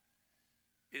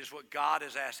 It is what God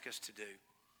has asked us to do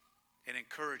and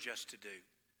encourage us to do.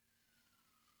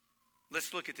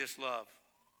 Let's look at this love.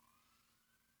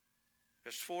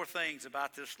 There's 4 things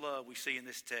about this love we see in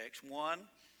this text. 1,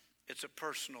 it's a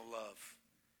personal love.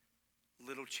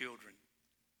 Little children.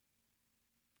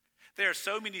 There are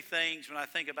so many things when I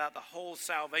think about the whole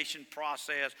salvation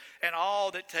process and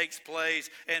all that takes place,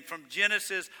 and from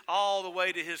Genesis all the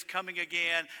way to his coming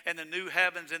again and the new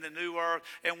heavens and the new earth.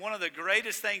 And one of the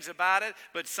greatest things about it,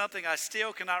 but something I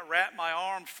still cannot wrap my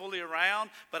arms fully around,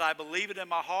 but I believe it in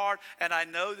my heart and I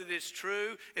know that it's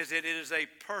true, is that it is a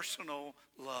personal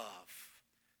love.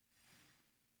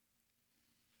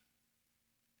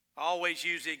 I always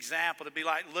use the example to be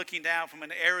like looking down from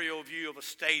an aerial view of a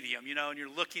stadium, and you're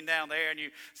looking down there and you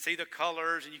see the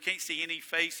colors and you can't see any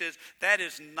faces. That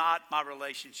is not my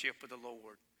relationship with the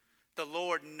Lord. The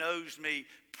Lord knows me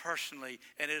personally,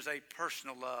 and it is a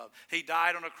personal love. He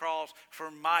died on a cross for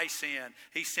my sin.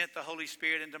 He sent the Holy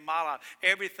Spirit into my life.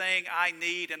 Everything I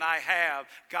need and I have,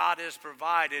 God has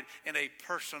provided in a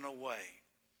personal way.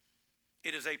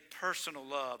 It is a personal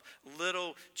love.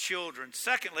 Little children.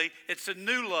 Secondly, it's a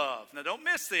new love. Now don't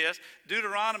miss this.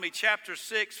 Deuteronomy chapter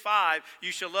 6:5.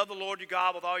 You shall love the Lord your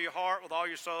God with all your heart, with all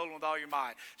your soul, and with all your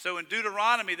might. So in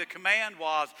Deuteronomy, the command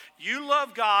was, you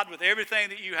love God with everything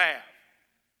that you have.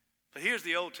 But here's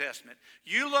the Old Testament.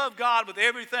 You love God with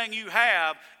everything you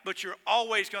have, but you're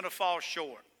always going to fall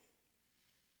short.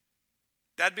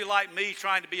 That'd be like me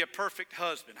trying to be a perfect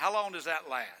husband. How long does that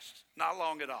last? Not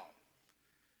long at all.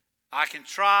 I can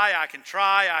try,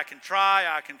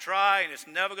 and it's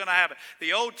never going to happen.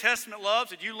 The Old Testament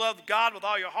loves that you love God with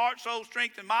all your heart, soul,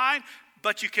 strength, and mind,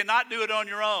 but you cannot do it on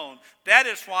your own. That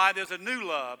is why there's a new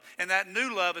love, and that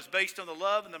new love is based on the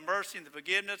love and the mercy and the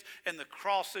forgiveness and the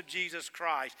cross of Jesus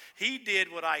Christ. He did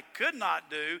what I could not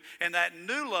do, and that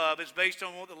new love is based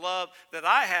on the love that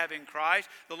I have in Christ.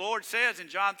 The Lord says in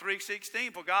John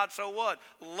 3:16, for God so what?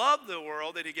 Loved the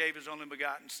world that he gave his only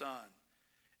begotten Son.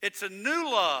 It's a new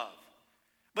love.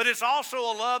 But it's also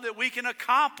a love that we can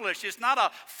accomplish. It's not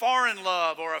a foreign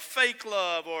love or a fake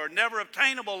love or never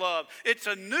obtainable love. It's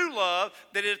a new love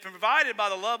that is provided by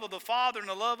the love of the Father and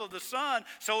the love of the Son.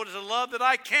 So it is a love that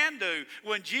I can do.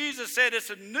 When Jesus said it's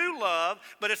a new love,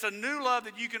 but it's a new love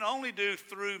that you can only do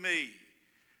through me.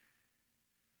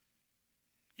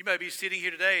 You may be sitting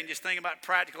here today and just thinking about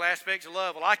practical aspects of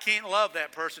love. Well, I can't love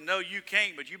that person. No, you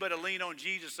can't, but you better lean on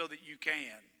Jesus so that you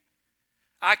can.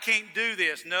 I can't do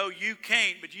this. No, you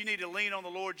can't, but you need to lean on the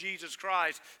Lord Jesus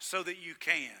Christ so that you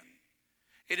can.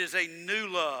 It is a new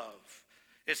love.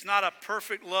 It's not a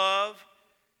perfect love,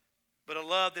 but a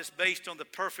love that's based on the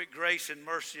perfect grace and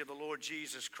mercy of the Lord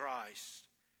Jesus Christ.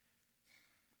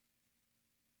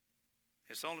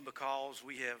 It's only because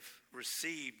we have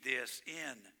received this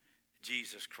in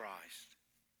Jesus Christ.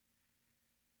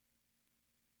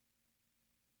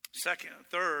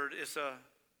 Third, it's a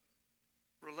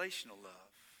relational love.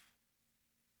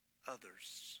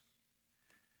 Others.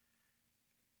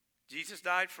 Jesus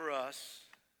died for us.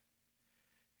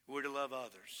 We're to love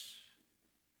others.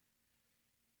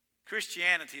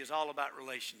 Christianity is all about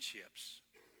relationships.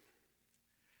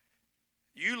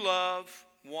 You love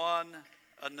one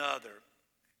another.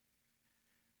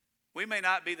 We may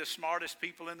not be the smartest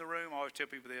people in the room. I always tell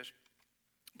people this.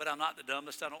 But I'm not the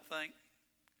dumbest, I don't think.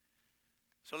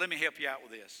 So let me help you out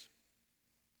with this.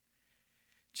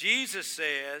 Jesus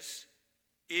says,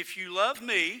 if you love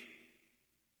me,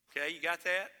 okay, you got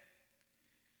that?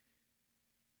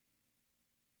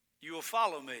 You will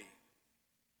follow me.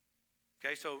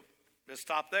 Okay, so let's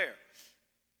stop there.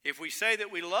 If we say that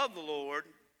we love the Lord,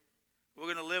 we're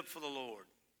going to live for the Lord,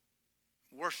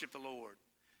 worship the Lord,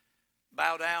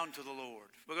 bow down to the Lord.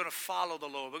 We're going to follow the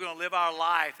Lord. We're going to live our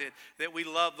life that we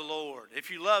love the Lord.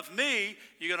 If you love me,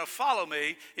 you're going to follow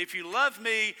me. If you love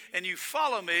me and you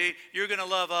follow me, you're going to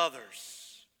love others.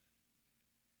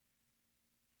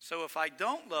 So if I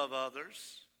don't love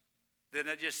others, then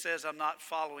it just says I'm not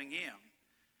following him.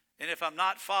 And if I'm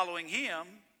not following him,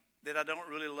 then I don't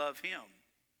really love him.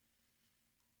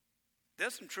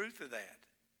 There's some truth to that.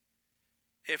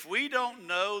 If we don't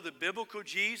know the biblical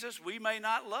Jesus, we may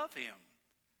not love him.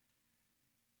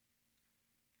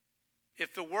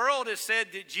 If the world has said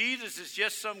that Jesus is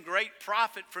just some great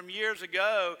prophet from years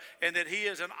ago and that he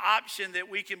is an option that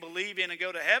we can believe in and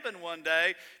go to heaven one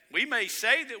day, we may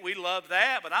say that we love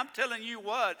that, but I'm telling you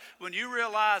what, when you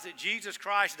realize that Jesus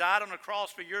Christ died on the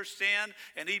cross for your sin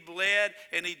and he bled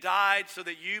and he died so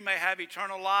that you may have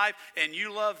eternal life and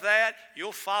you love that,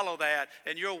 you'll follow that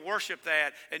and you'll worship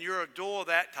that and you'll adore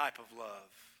that type of love.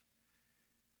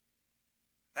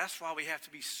 That's why we have to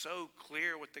be so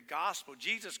clear with the gospel.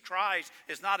 Jesus Christ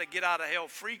is not a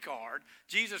get-out-of-hell-free card.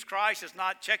 Jesus Christ is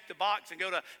not check the box and go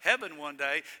to heaven one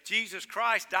day. Jesus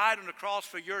Christ died on the cross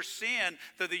for your sin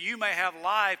so that you may have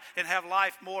life and have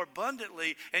life more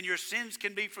abundantly and your sins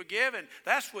can be forgiven.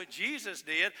 That's what Jesus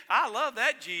did. I love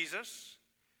that Jesus.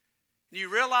 And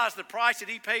you realize the price that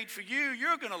he paid for you,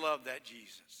 you're going to love that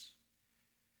Jesus.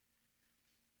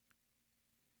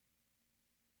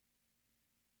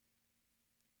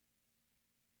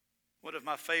 One of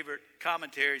my favorite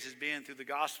commentaries has been through the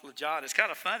Gospel of John. It's kind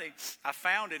of funny. I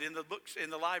found it in the books in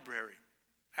the library.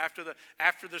 After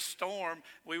the storm,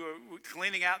 we were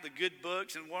cleaning out the good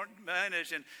books and weren't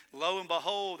managed. And lo and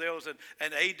behold, there was an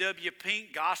A.W.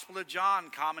 Pink Gospel of John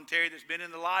commentary that's been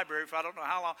in the library for I don't know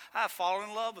how long. I've fallen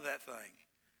in love with that thing.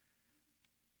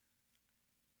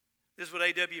 This is what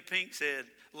A.W. Pink said.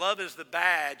 Love is the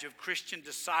badge of Christian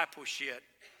discipleship.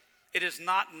 It is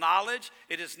not knowledge,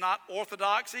 it is not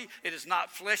orthodoxy, it is not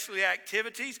fleshly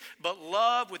activities, but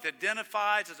love which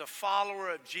identifies as a follower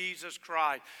of Jesus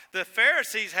Christ. The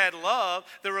Pharisees had love.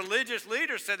 The religious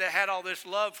leaders said they had all this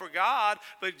love for God,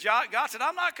 but God said,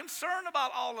 I'm not concerned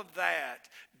about all of that.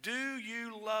 Do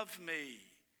you love me?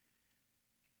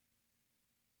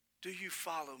 Do you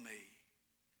follow me?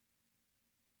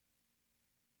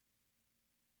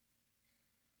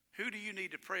 Who do you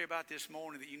need to pray about this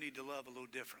morning that you need to love a little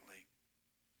differently?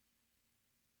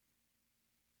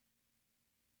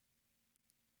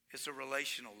 It's a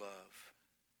relational love.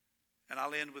 And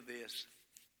I'll end with this.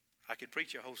 I could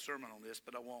preach a whole sermon on this,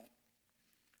 but I won't.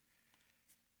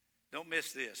 Don't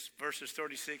miss this. Verses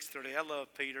 36, 30. I love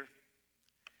Peter.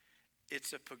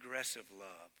 It's a progressive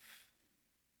love.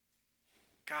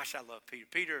 Gosh, I love Peter.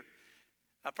 Peter,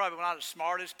 I probably not as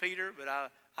smart as Peter, but I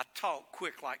talk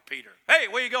quick like Peter. Hey,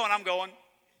 where you going? I'm going.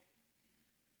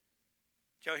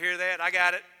 Did y'all hear that? I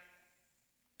got it.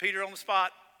 Peter on the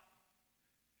spot.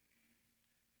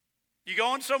 You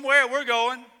going somewhere? We're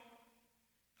going.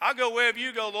 I'll go wherever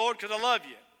you go, Lord, because I love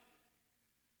you.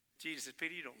 Jesus said,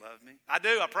 Peter, you don't love me. I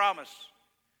do, I promise.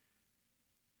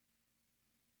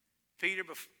 Peter,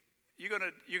 you're going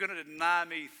to deny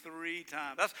me 3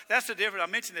 times. That's the difference.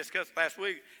 I mentioned this last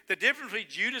week. The difference between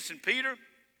Judas and Peter,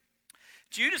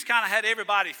 Judas kind of had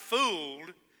everybody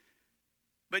fooled,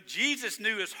 but Jesus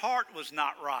knew his heart was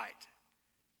not right.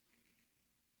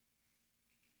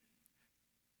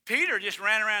 Peter just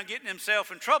ran around getting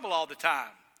himself in trouble all the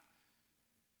time.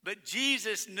 But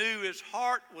Jesus knew his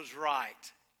heart was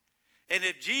right. And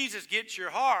if Jesus gets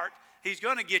your heart, he's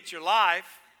going to get your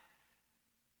life.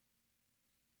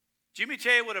 Do you want me to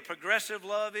tell you what a progressive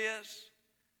love is?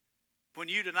 When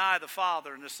you deny the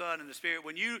Father and the Son and the Spirit,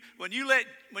 when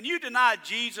you deny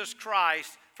Jesus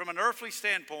Christ from an earthly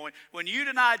standpoint, when you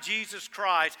deny Jesus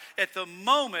Christ at the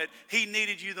moment he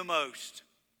needed you the most,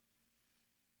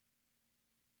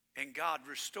 and God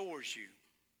restores you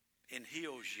and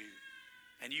heals you,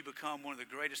 and you become one of the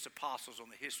greatest apostles on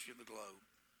the history of the globe.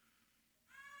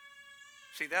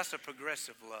 See, that's a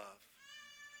progressive love,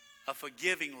 a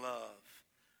forgiving love,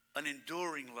 an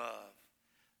enduring love,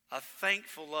 a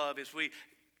thankful love. As we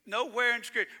nowhere in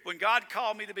Scripture, when God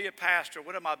called me to be a pastor,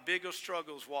 one of my biggest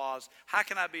struggles was, how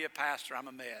can I be a pastor? I'm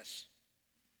a mess.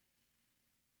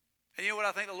 And you know what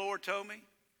I think the Lord told me?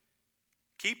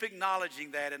 Keep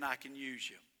acknowledging that and I can use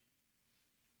you.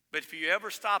 But if you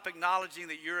ever stop acknowledging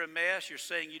that you're a mess, you're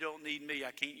saying you don't need me,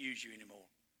 I can't use you anymore.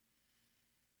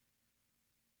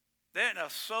 There ain't a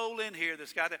soul in here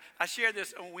that's got that. I shared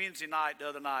this on Wednesday night, the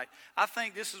other night. I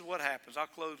think this is what happens. I'll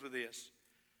close with this.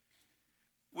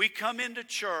 We come into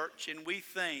church and we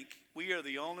think we are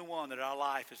the only one that our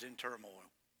life is in turmoil.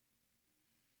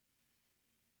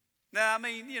 Now, I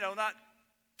mean, not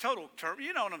total turmoil.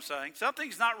 You know what I'm saying.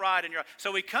 Something's not right in your life.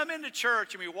 So we come into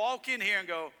church and we walk in here and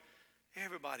go,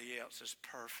 everybody else is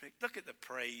perfect. Look at the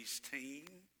praise team.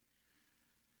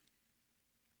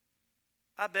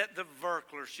 I bet the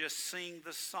Verklers just sing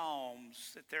the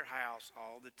Psalms at their house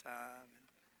all the time.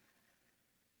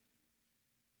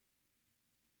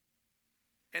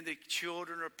 And the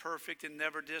children are perfect and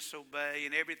never disobey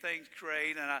and everything's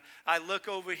great. And I look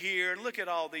over here and look at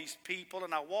all these people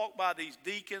and I walk by these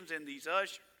deacons and these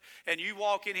ushers. And you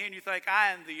walk in here and you think,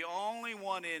 I am the only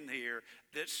one in here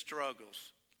that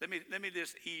struggles. Let me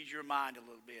just ease your mind a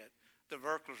little bit. The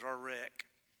Verklers are a wreck.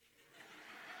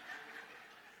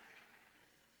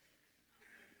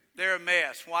 They're a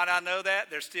mess. Why do I know that?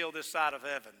 They're still this side of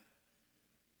heaven.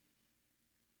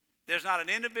 There's not an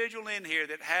individual in here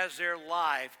that has their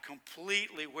life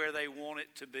completely where they want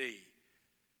it to be.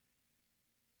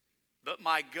 But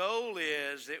my goal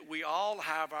is that we all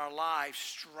have our life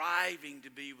striving to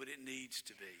be what it needs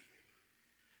to be.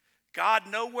 God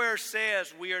nowhere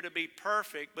says we are to be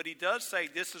perfect, but he does say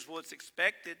this is what's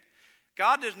expected.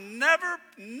 God does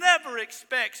never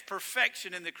expects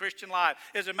perfection in the Christian life.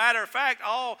 As a matter of fact,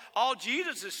 all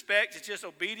Jesus expects is just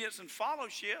obedience and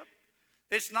fellowship.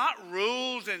 It's not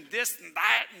rules and this and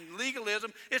that and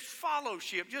legalism. It's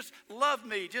fellowship. Just love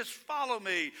me. Just follow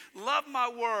me. Love my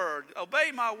word.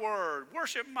 Obey my word.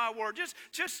 Worship my word.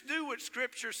 Just do what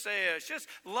Scripture says. Just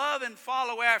love and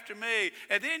follow after me.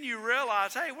 And then you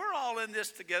realize, hey, we're all in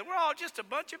this together. We're all just a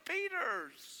bunch of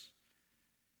Peters.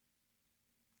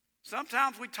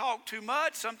 Sometimes we talk too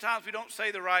much. Sometimes we don't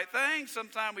say the right thing.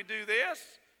 Sometimes we do this.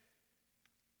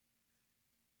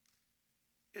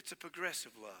 It's a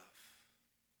progressive love.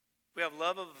 We have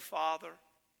love of the Father,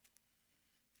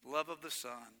 love of the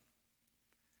Son,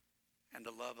 and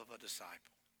the love of a disciple.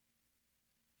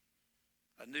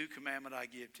 A new commandment I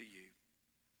give to you.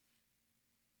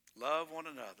 Love one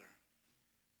another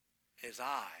as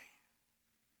I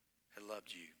have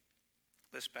loved you.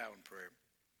 Let's bow in prayer.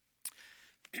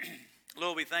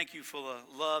 Lord, we thank you for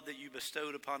the love that you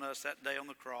bestowed upon us that day on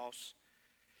the cross.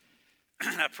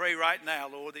 I pray right now,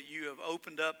 Lord, that you have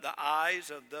opened up the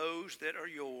eyes of those that are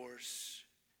yours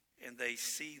and they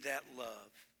see that love.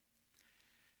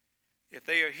 If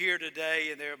they are here today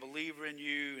and they're a believer in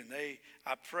you, and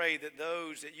I pray that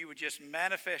those that you would just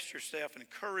manifest yourself and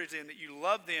encourage them, that you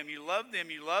love them, you love them,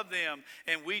 you love them,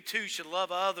 and we too should love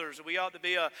others. We ought to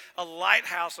be a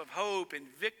lighthouse of hope and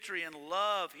victory and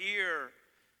love here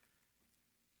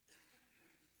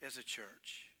as a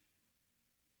church.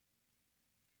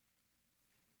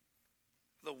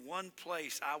 The one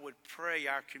place I would pray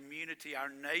our community, our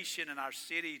nation, and our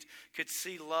cities could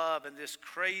see love in this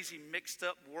crazy mixed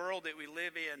up world that we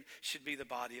live in should be the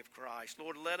body of Christ.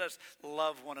 Lord, let us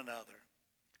love one another.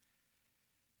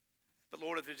 But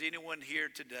Lord, if there's anyone here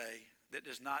today that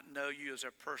does not know you as their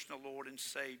personal Lord and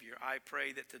Savior, I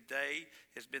pray that today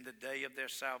has been the day of their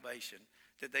salvation,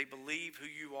 that they believe who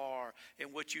you are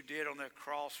and what you did on their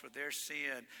cross for their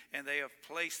sin, and they have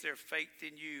placed their faith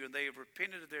in you, and they have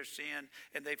repented of their sin,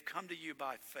 and they've come to you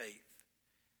by faith.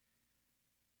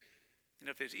 And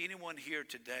if there's anyone here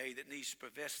today that needs to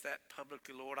profess that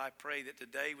publicly, Lord, I pray that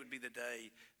today would be the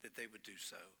day that they would do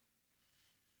so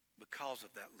because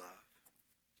of that love.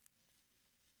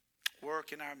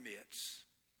 Work in our midst.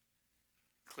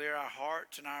 Clear our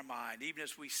hearts and our mind, even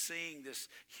as we sing this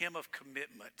hymn of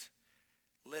commitment.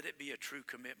 Let it be a true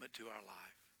commitment to our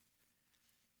life.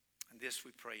 And this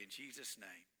we pray in Jesus'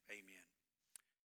 name. Amen.